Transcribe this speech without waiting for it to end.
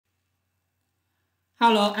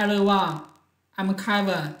Hello everyone, I'm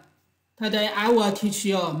Kevin. Today I will teach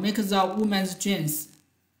you make the woman's jeans.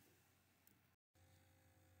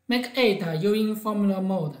 Make it using formula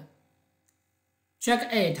mode.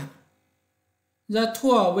 Check it. The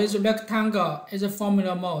tool with rectangle is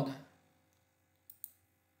formula mode.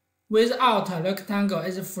 Without rectangle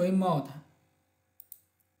is free mode.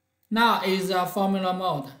 Now is the formula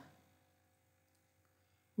mode.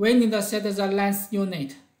 We need to set the length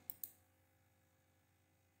unit.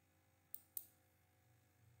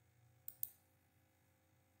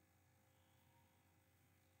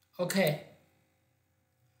 OK.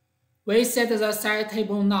 We set the size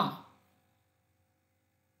table now.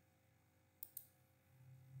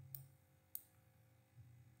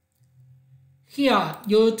 Here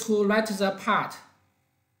you to write the part.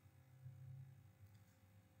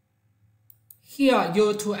 Here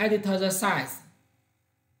you to edit the size.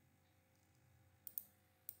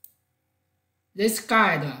 This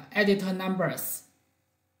guide edit numbers.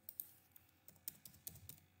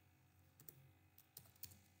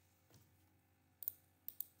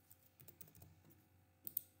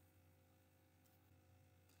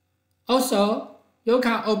 Also, you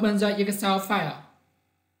can open the Excel file.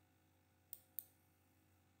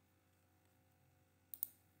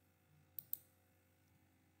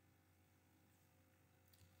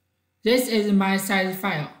 This is my size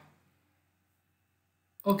file.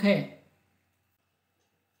 OK.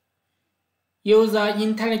 Use the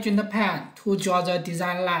intelligent pen to draw the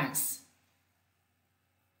design lines.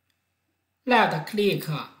 Left-click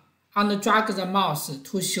and drag the mouse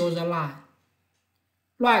to show the line.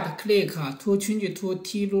 Right-click to change to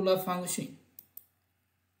T-ruler function.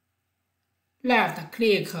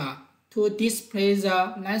 Left-click to display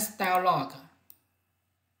the length dialog.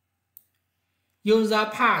 Use the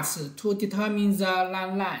parts to determine the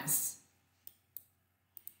line length.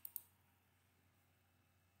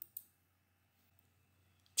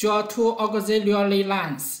 Draw two auxiliary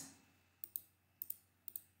lines.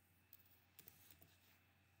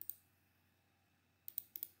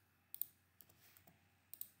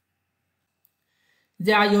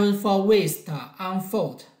 They are used for waist and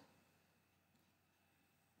fold.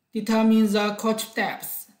 Determine the crotch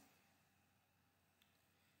depth.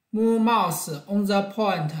 Move mouse on the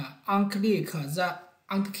point and click the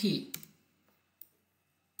Enter key.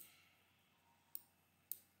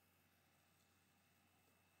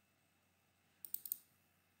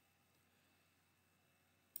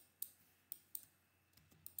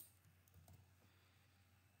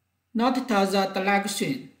 Note the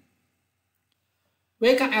direction.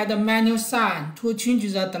 We can add a menu sign to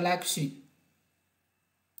change the direction.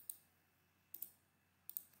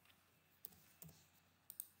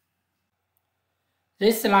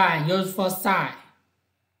 This line used for side.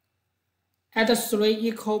 Add 3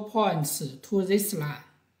 equal points to this line.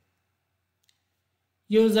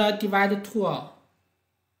 Use the divide tool.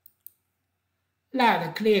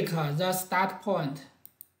 Right-click the start point.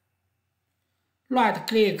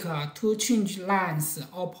 Right-click to change lines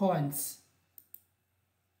or points.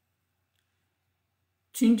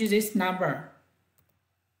 Change this number.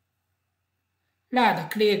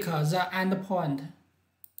 Right-click the end point.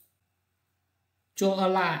 Draw a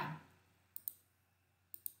line.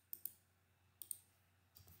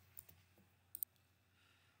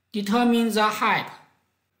 Determine the height.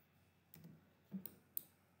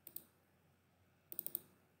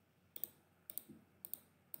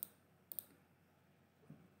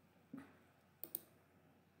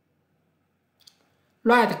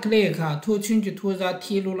 Right-click to change to the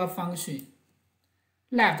T-ruler function.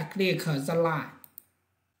 Left-click the line.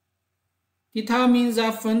 Determine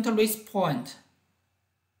the front wrist point.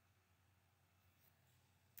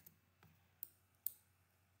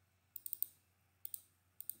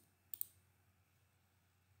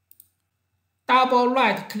 Double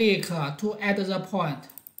right-click to add the point.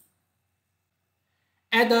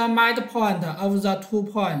 Add a midpoint of the 2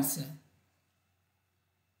 points.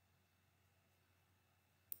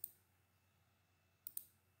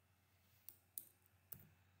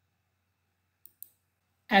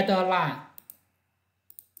 Add a line.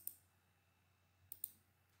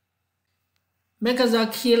 Make the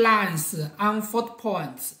key lines on 4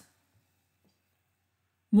 points.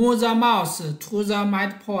 Move the mouse to the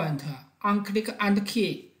midpoint and click Enter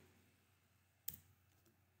key.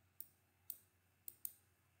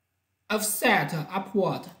 Offset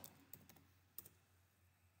upward.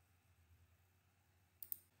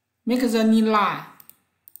 Make the knee line.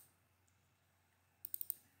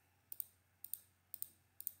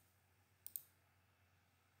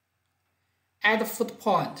 Add foot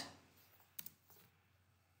point.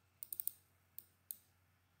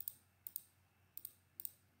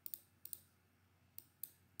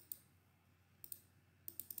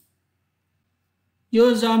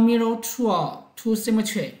 Use the mirror tool to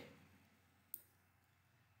symmetry.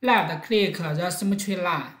 Left-click the symmetry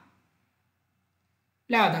line.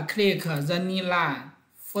 Left-click the knee line,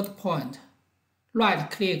 foot point.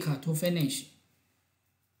 Right-click to finish.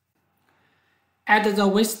 Add the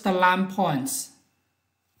waistline points.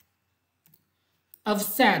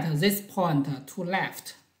 Offset this point to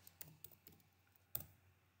left.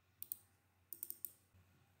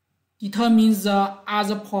 Determine the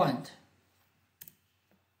other point.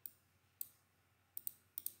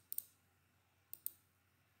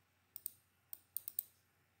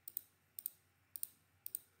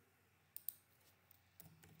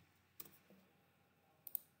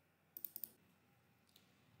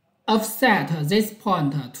 Offset this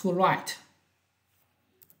point to right.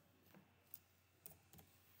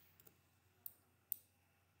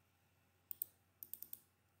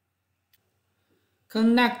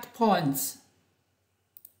 Connect points.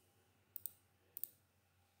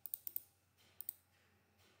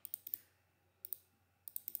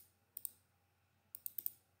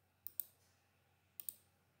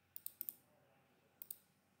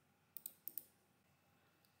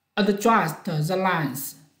 Adjust the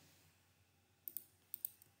lines.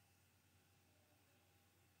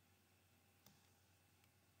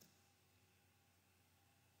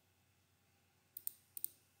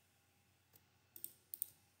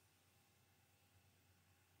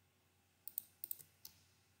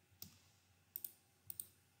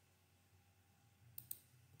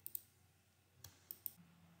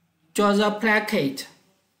 Draw the placket.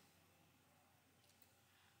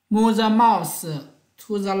 Move the mouse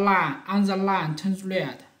to the line on the line turns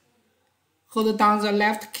red. Hold down the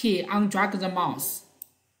left key and drag the mouse.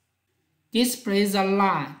 Display the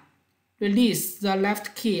line. Release the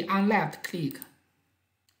left key and left click.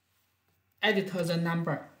 Edit the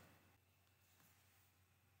number.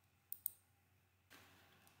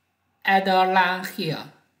 Add a line here.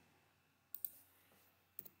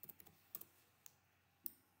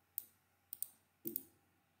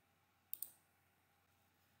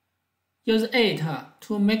 Use it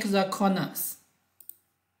to make the corners.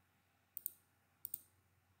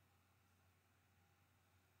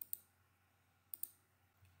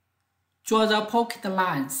 Draw the pocket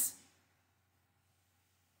lines.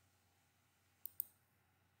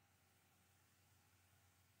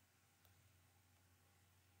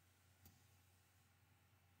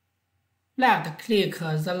 Left-click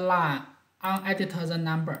the line and edit the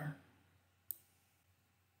number.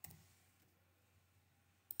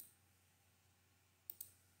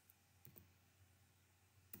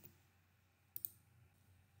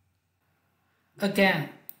 Again.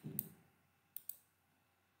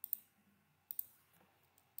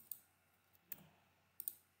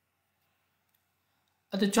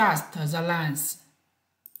 Adjust the lines.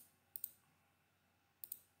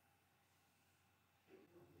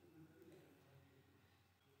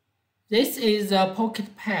 This is the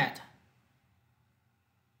pocket pad.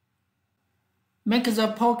 Make the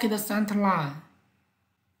pocket center line.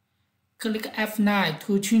 Click F9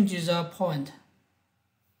 to change the point.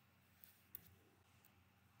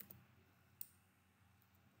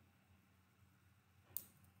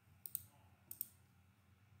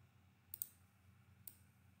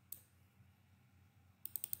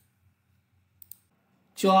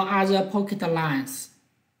 Draw other pocket lines.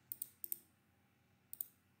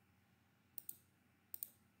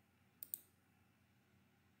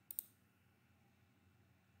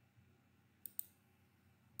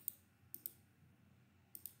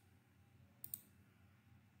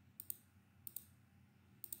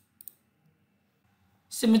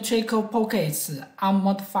 Symmetrical pockets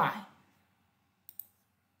unmodify.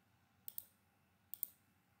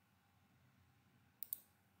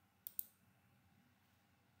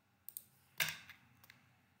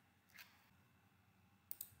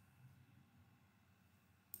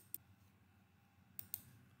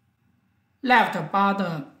 Left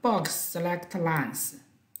bottom box select lines.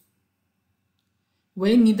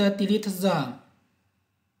 We need to delete them.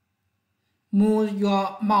 Move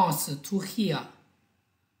your mouse to here.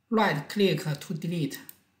 Right-click to delete.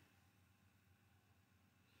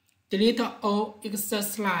 Delete all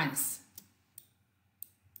excess lines.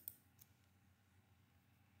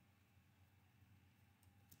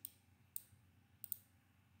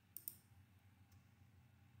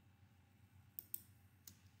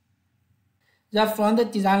 The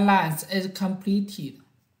front design lines is completed.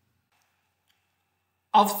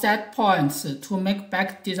 Offset points to make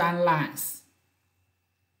back design lines.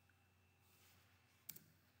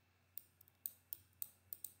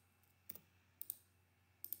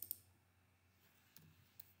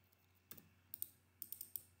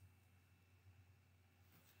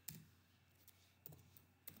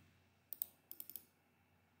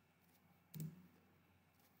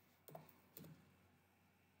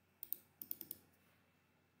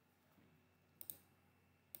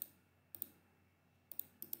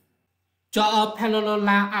 Draw a parallel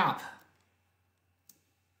line up.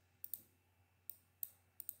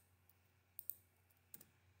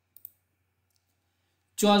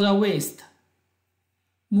 Draw the waist.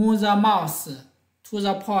 Move the mouse to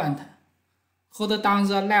the point. Hold down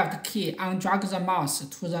the left key and drag the mouse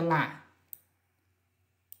to the line.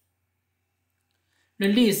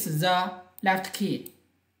 Release the left key.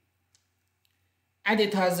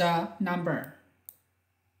 Edit the number.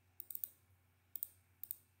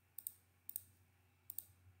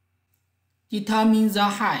 Determine the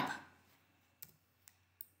height.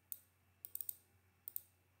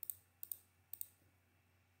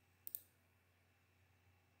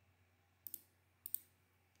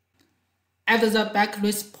 Add the back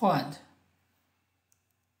wrist point.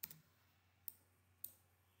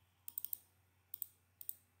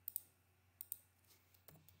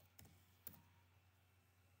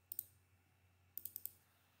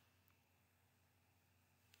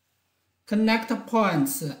 Connect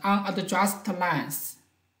points on adjust lines.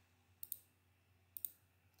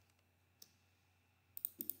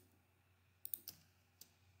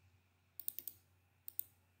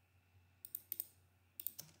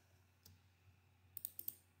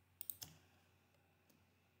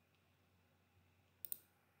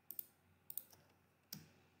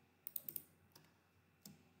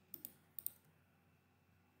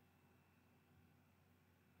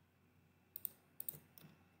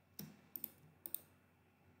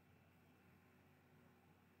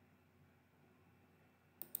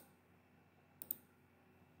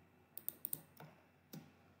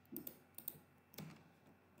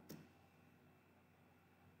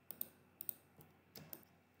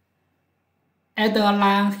 Add a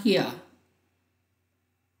line here.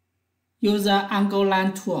 Use the angle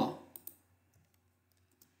line tool.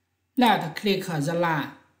 Right-click the line.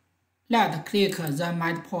 Right-click the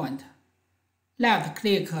midpoint.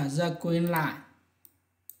 Right-click the green line.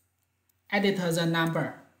 Edit the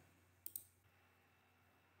number.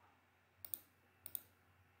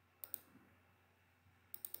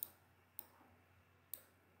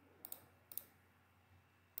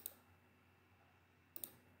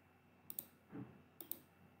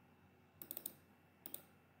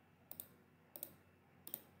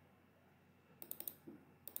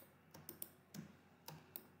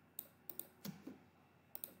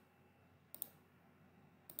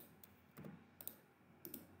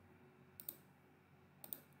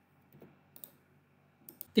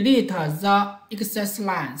 Delete the excess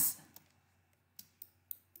lines.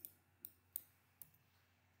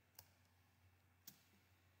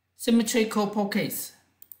 Symmetrical pockets.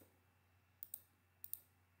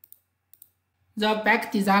 The back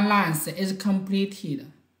design lines is completed.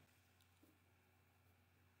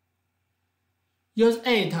 Use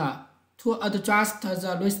it to adjust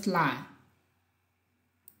the waistline.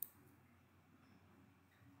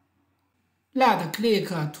 Right-click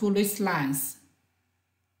to waistlines.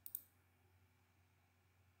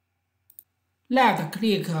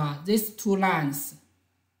 Right-click these two lines.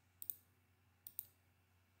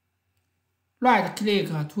 Right-click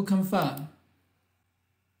to confirm.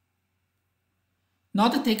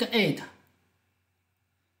 Not take 8.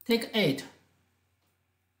 Take 8.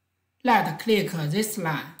 Right-click this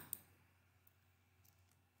line.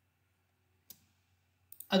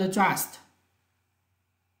 Adjust.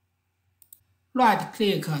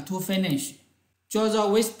 Right-click to finish. Draw the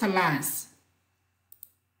waist lines.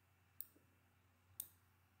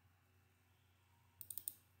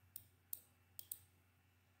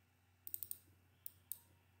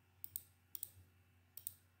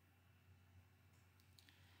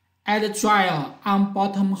 Add dryer on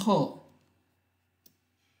bottom hole.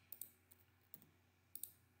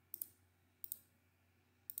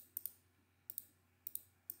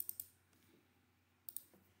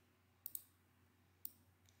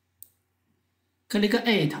 Click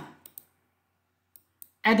it.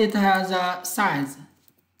 Edit the size.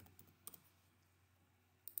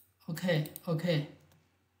 OK.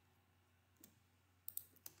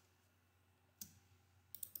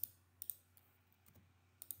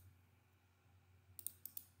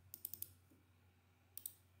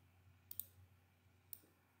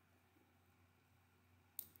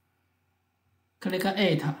 Click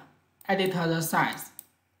it. Edit the size.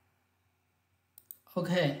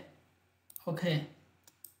 OK.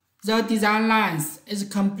 The design lines is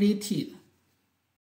completed.